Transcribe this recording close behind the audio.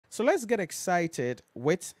So let's get excited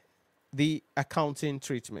with the accounting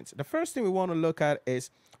treatment. The first thing we want to look at is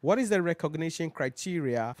what is the recognition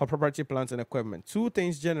criteria for property, plant, and equipment? Two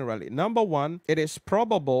things generally. Number one, it is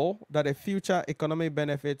probable that a future economic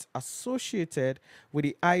benefit associated with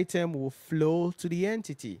the item will flow to the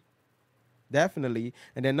entity. Definitely.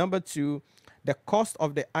 And then number two, the cost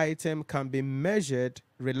of the item can be measured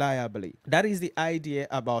reliably. That is the idea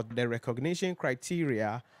about the recognition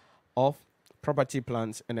criteria of property,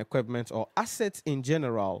 plants, and equipment, or assets in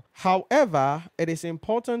general. However, it is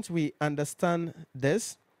important we understand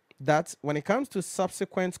this, that when it comes to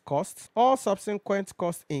subsequent costs, all subsequent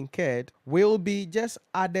costs incurred will be just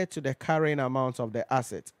added to the carrying amount of the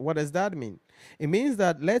asset. What does that mean? It means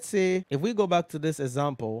that, let's say, if we go back to this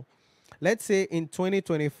example, let's say in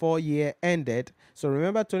 2024 year ended, so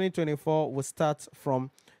remember 2024 will start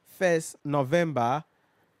from 1st November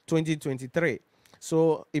 2023.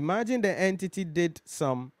 So imagine the entity did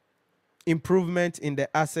some improvement in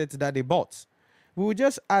the assets that they bought. We will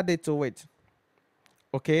just add it to it.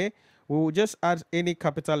 Okay, we will just add any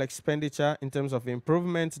capital expenditure in terms of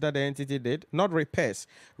improvements that the entity did, not repairs.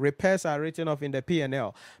 Repairs are written off in the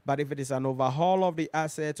P&L, but if it is an overhaul of the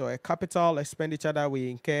asset or a capital expenditure that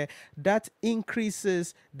we incur, that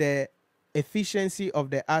increases the efficiency of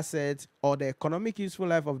the asset or the economic useful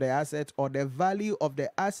life of the asset or the value of the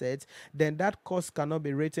asset, then that cost cannot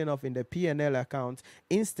be written off in the P&L account.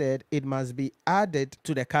 Instead, it must be added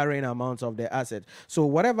to the carrying amount of the asset. So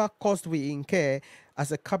whatever cost we incur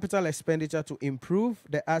as a capital expenditure to improve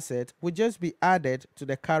the asset will just be added to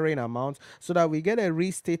the carrying amount so that we get a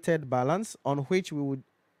restated balance on which we would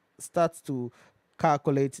start to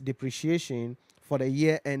calculate depreciation for the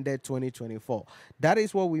year ended 2024. That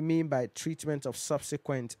is what we mean by treatment of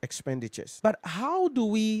subsequent expenditures. But how do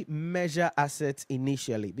we measure assets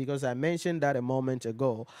initially? Because I mentioned that a moment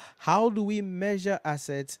ago. How do we measure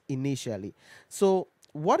assets initially? So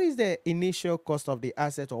what is the initial cost of the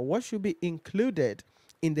asset, or what should be included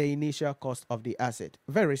in the initial cost of the asset?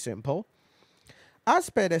 Very simple. As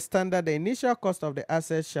per the standard, the initial cost of the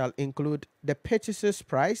asset shall include the purchaser's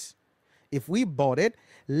price, if we bought it,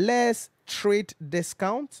 less trade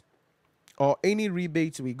discount or any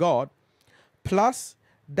rebates we got, plus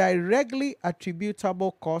directly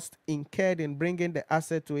attributable cost incurred in bringing the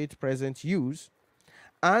asset to its present use,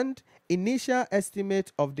 and initial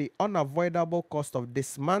estimate of the unavoidable cost of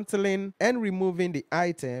dismantling and removing the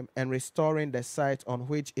item and restoring the site on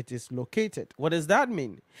which it is located. What does that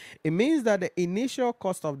mean? It means that the initial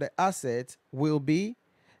cost of the asset will be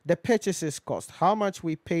the purchases cost, how much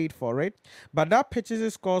we paid for it, but that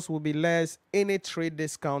purchases cost will be less any trade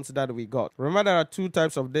discounts that we got. Remember, there are two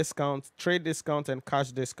types of discounts: trade discount and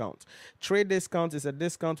cash discount. Trade discount is a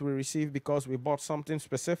discount we receive because we bought something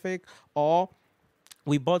specific, or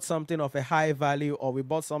we bought something of a high value, or we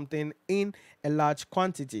bought something in a large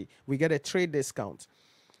quantity. We get a trade discount.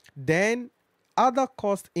 Then other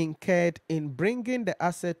costs incurred in bringing the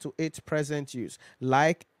asset to its present use,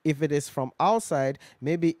 like if it is from outside,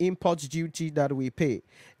 maybe import duty that we pay,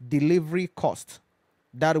 delivery cost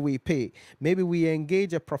that we pay. Maybe we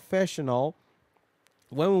engage a professional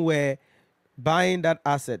when we were buying that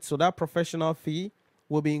asset, so that professional fee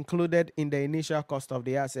will be included in the initial cost of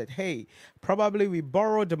the asset. Hey, probably we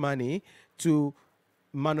borrowed money to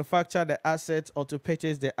manufacture the asset or to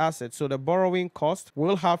purchase the asset, so the borrowing cost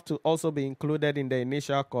will have to also be included in the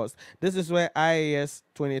initial cost. This is where IAS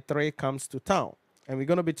 23 comes to town, and we're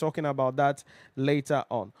going to be talking about that later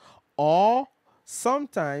on. Or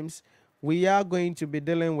sometimes we are going to be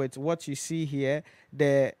dealing with what you see here,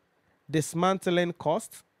 the dismantling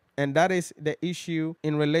cost, and that is the issue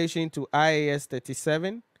in relation to IAS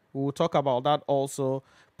 37. We will talk about that also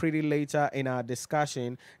pretty later in our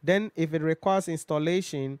discussion. Then if it requires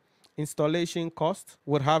installation cost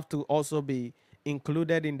would have to also be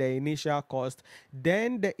included in the initial cost.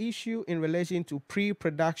 Then the issue in relation to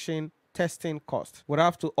pre-production testing cost would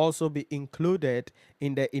have to also be included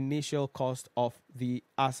in the initial cost of the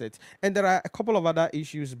asset. And there are a couple of other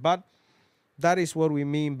issues, but that is what we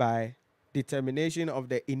mean by determination of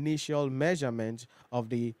the initial measurement of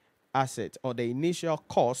the asset, or the initial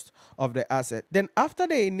cost of the asset. Then after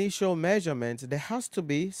the initial measurement, there has to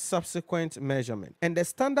be subsequent measurement. And the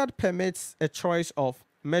standard permits a choice of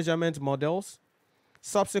measurement models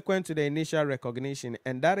subsequent to the initial recognition.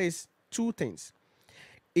 And that is two things.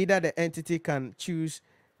 Either the entity can choose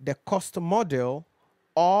the cost model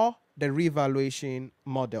or the revaluation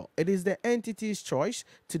model. It is the entity's choice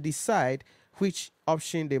to decide which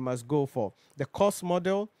option they must go for, the cost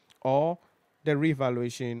model or the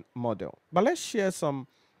revaluation model. But let's share some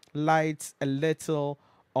light a little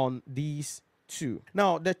on these 2.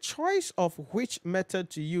 Now, the choice of which method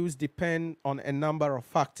to use depends on a number of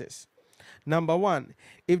factors. Number 1,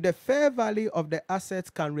 if the fair value of the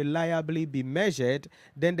asset can reliably be measured,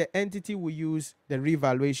 then the entity will use the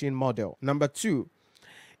revaluation model. Number 2,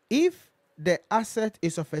 if the asset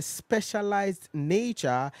is of a specialized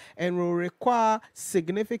nature and will require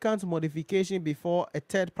significant modification before a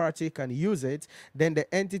third party can use it, then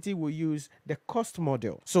the entity will use the cost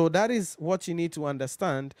model. So that is what you need to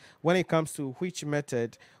understand when it comes to which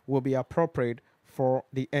method will be appropriate for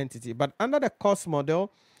the entity. But under the cost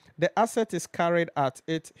model, the asset is carried at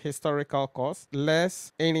its historical cost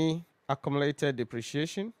less any accumulated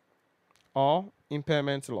depreciation or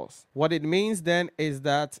impairment loss. What it means then is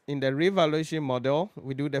that in the revaluation model,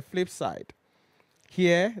 we do the flip side.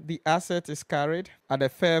 Here, the asset is carried at a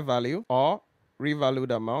fair value or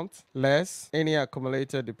revalued amount less any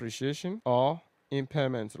accumulated depreciation or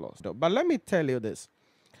impairment loss. But let me tell you this.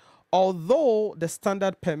 Although the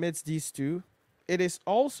standard permits these two, it is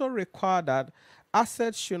also required that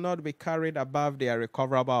assets should not be carried above their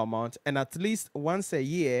recoverable amount, and at least once a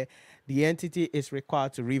year, the entity is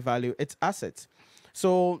required to revalue its assets.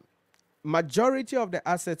 So, majority of the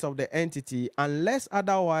assets of the entity, unless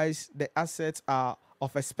otherwise the assets are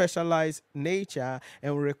of a specialized nature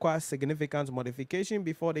and will require significant modification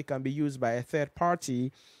before they can be used by a third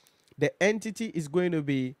party, the entity is going to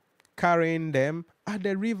be carrying them at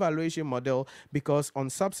the revaluation model, because on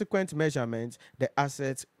subsequent measurements, the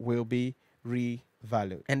assets will be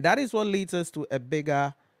revalued. And that is what leads us to a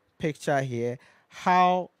bigger picture here,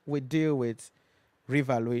 how we deal with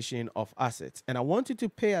revaluation of assets. And I want you to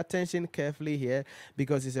pay attention carefully here,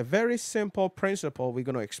 because it's a very simple principle. We're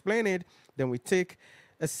going to explain it, then we take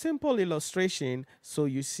a simple illustration so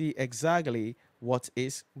you see exactly what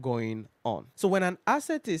is going on. So when an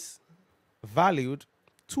asset is valued,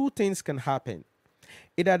 two things can happen.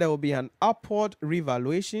 Either there will be an upward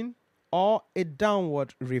revaluation or a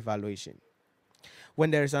downward revaluation.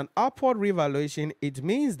 When there is an upward revaluation, it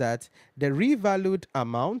means that the revalued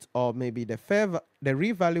amount, or maybe the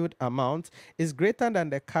revalued amount, is greater than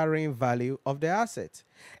the carrying value of the asset.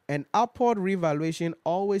 An upward revaluation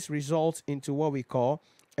always results into what we call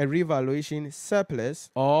a revaluation surplus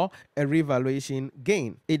or a revaluation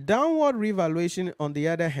gain. A downward revaluation, on the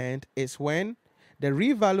other hand, is when the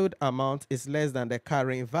revalued amount is less than the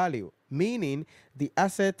carrying value, meaning the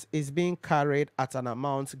asset is being carried at an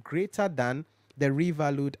amount greater than the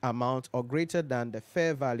revalued amount or greater than the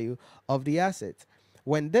fair value of the asset.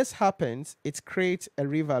 When this happens, it creates a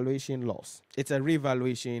revaluation loss. It's a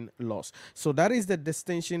revaluation loss. So that is the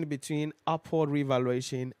distinction between upward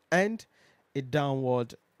revaluation and a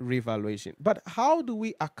downward revaluation. But how do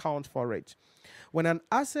we account for it? When an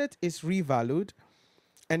asset is revalued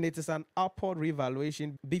and it is an upward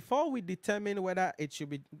revaluation, before we determine whether it should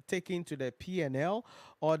be taken to the P&L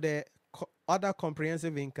or the other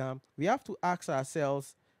comprehensive income, we have to ask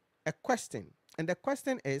ourselves a question. And the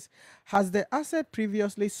question is, has the asset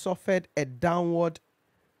previously suffered a downward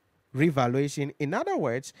revaluation? In other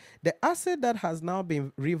words, the asset that has now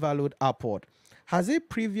been revalued upward, has it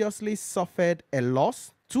previously suffered a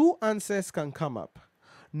loss? Two answers can come up.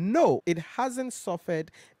 No, it hasn't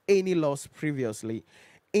suffered any loss previously.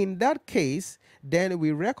 In that case, then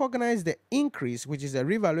we recognize the increase, which is a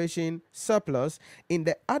revaluation surplus, in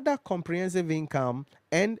the other comprehensive income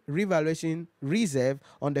and revaluation reserve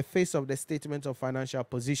on the face of the statement of financial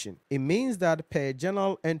position. It means that per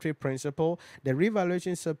journal entry principle, the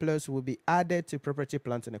revaluation surplus will be added to property,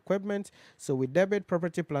 plant, and equipment. So we debit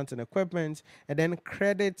property, plant, and equipment, and then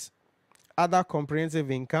credit other comprehensive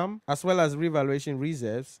income as well as revaluation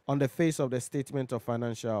reserves on the face of the statement of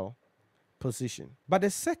financial position. But the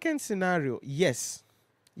second scenario, yes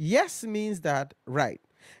means that, right,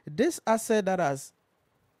 this asset that has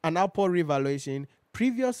an upward revaluation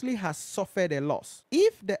previously has suffered a loss.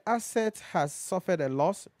 If the asset has suffered a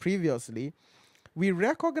loss previously, we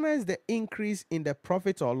recognize the increase in the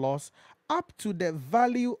profit or loss up to the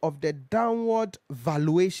value of the downward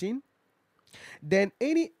valuation. Then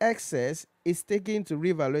any excess is taken to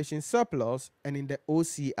revaluation surplus and in the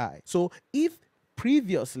OCI. So if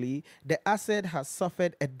previously the asset has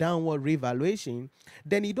suffered a downward revaluation,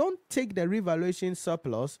 then you don't take the revaluation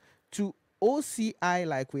surplus to OCI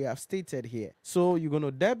like we have stated here. So you're going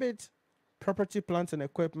to debit property, plant, and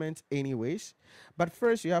equipment anyways, but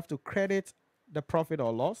first you have to credit the profit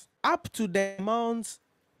or loss up to the amounts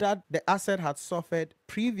that the asset had suffered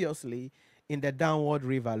previously in the downward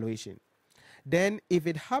revaluation. Then if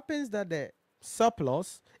it happens that the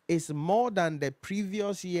surplus is more than the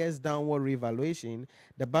previous year's downward revaluation,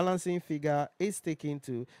 the balancing figure is taken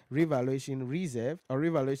to revaluation reserve or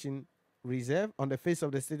revaluation reserve on the face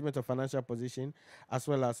of the statement of financial position as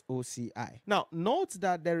well as OCI. Now, note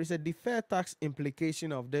that there is a deferred tax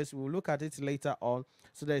implication of this. We'll look at it later on.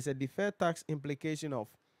 So there is a deferred tax implication of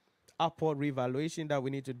upward revaluation that we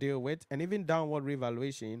need to deal with, and even downward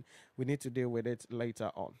revaluation, we need to deal with it later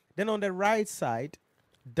on. Then on the right side,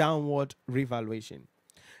 downward revaluation.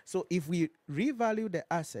 So if we revalue the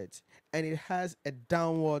asset and it has a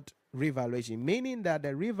downward revaluation, meaning that the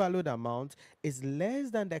revalued amount is less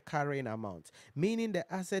than the carrying amount, meaning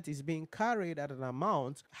the asset is being carried at an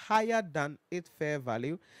amount higher than its fair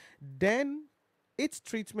value, then its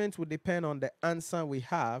treatment will depend on the answer we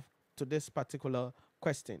have to this particular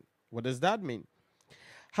question. What does that mean?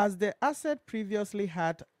 Has the asset previously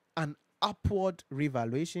had an upward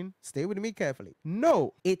revaluation? Stay with me carefully.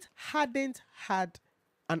 No, it hadn't had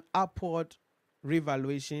an upward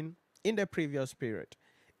revaluation in the previous period.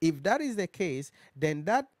 If that is the case, then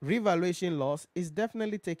that revaluation loss is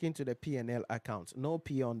definitely taken to the P&L account. No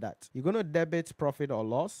P on that. You're going to debit profit or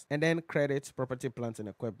loss and then credit property, plant, and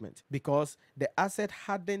equipment because the asset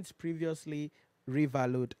hadn't previously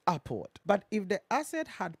revalued upward. But if the asset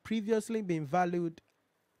had previously been valued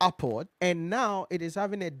upward and now it is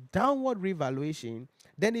having a downward revaluation,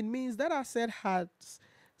 then it means that asset has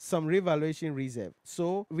some revaluation reserve.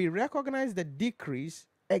 So we recognize the decrease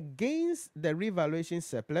against the revaluation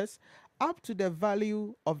surplus up to the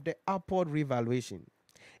value of the upward revaluation.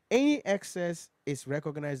 Any excess is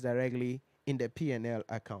recognized directly in the P&L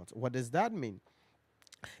account. What does that mean?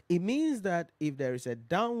 It means that if there is a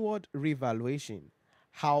downward revaluation,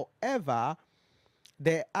 however,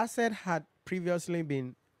 the asset had previously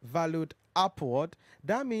been valued upward,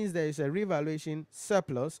 that means there is a revaluation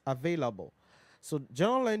surplus available. So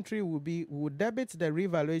journal entry will be, we will debit the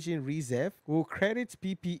revaluation reserve, we will credit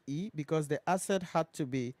PPE because the asset had to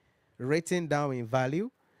be written down in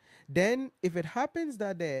value. Then if it happens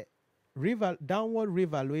that the downward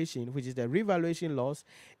revaluation, which is the revaluation loss,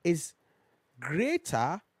 is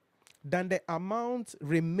greater than the amount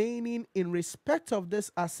remaining in respect of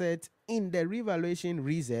this asset in the revaluation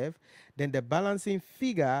reserve, then the balancing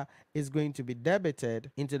figure is going to be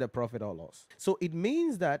debited into the profit or loss. So it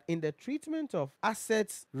means that in the treatment of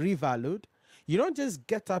assets revalued, you don't just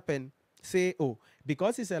get up and say, oh,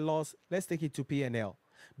 because it's a loss, let's take it to P&L.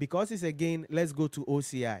 Because it's a gain, let's go to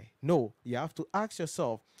OCI. No, you have to ask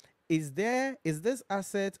yourself, is this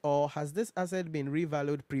asset or has this asset been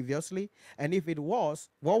revalued previously? And if it was,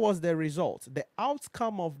 what was the result? The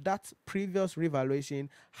outcome of that previous revaluation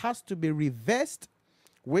has to be reversed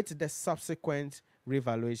with the subsequent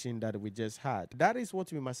revaluation that we just had. That is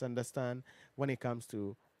what we must understand when it comes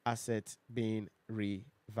to assets being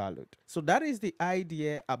revalued. So that is the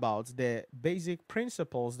idea about the basic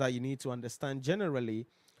principles that you need to understand generally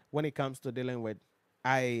when it comes to dealing with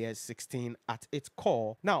IAS 16 at its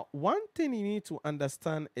core. Now, one thing you need to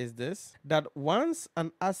understand is this, that once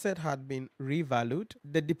an asset had been revalued,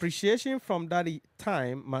 the depreciation from that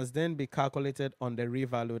time must then be calculated on the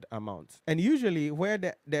revalued amount. And usually where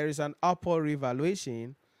there is an upward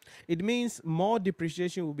revaluation, it means more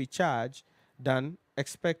depreciation will be charged than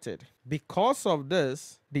expected. Because of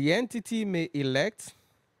this, the entity may elect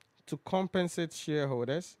to compensate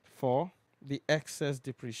shareholders for the excess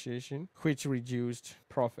depreciation which reduced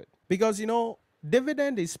profit, because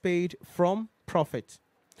dividend is paid from profit.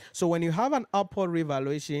 So when you have an upward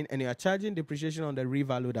revaluation and you are charging depreciation on the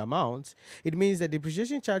revalued amount, it means the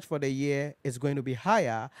depreciation charge for the year is going to be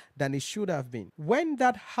higher than it should have been. When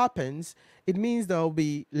that happens, it means there will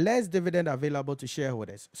be less dividend available to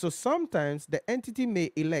shareholders. So sometimes the entity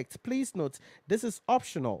may elect, please note, this is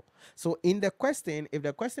optional. So in the question, if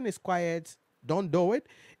the question is quiet, don't do it.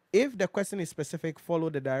 If the question is specific, follow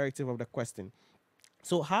the directive of the question.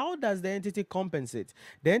 So how does the entity compensate?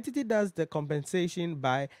 The entity does the compensation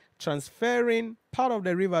by transferring part of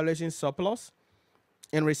the revaluation surplus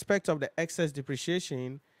in respect of the excess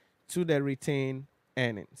depreciation to the retained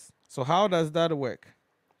earnings. So how does that work?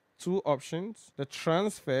 Two options. The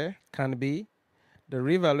transfer can be the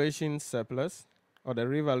revaluation surplus or the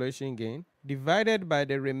revaluation gain divided by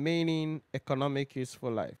the remaining economic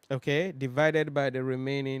useful life. Okay, divided by the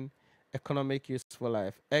remaining economic useful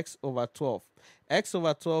life, x over 12. X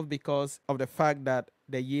over 12 because of the fact that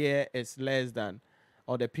the year is less than,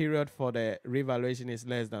 or the period for the revaluation is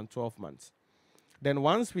less than 12 months. Then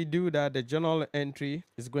once we do that, the journal entry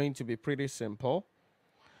is going to be pretty simple.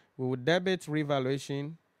 We will debit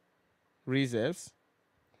revaluation reserves.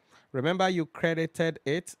 Remember, you credited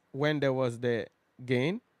it when there was the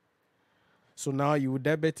gain. So now you will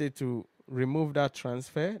debit it to remove that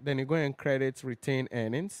transfer. Then you go and credit retained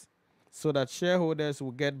earnings so that shareholders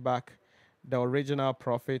will get back the original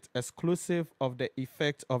profit exclusive of the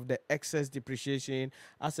effect of the excess depreciation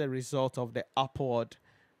as a result of the upward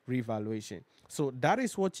revaluation. So that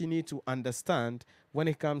is what you need to understand when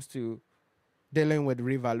it comes to dealing with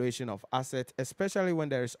revaluation of assets, especially when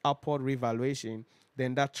there is upward revaluation,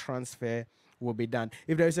 then that transfer will be done.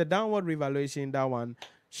 If there is a downward revaluation, that one,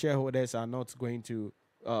 shareholders are not going to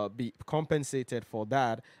be compensated for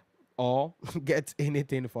that or get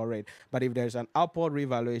anything for it. But if there's an upward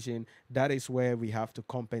revaluation, that is where we have to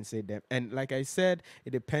compensate them. And like I said,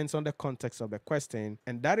 it depends on the context of the question.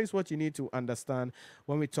 And that is what you need to understand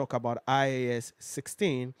when we talk about IAS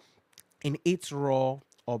 16 in its raw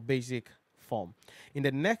or basic form. In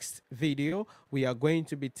the next video, we are going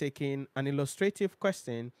to be taking an illustrative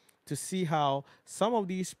question to see how some of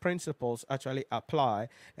these principles actually apply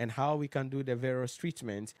and how we can do the various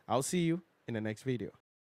treatments. I'll see you in the next video.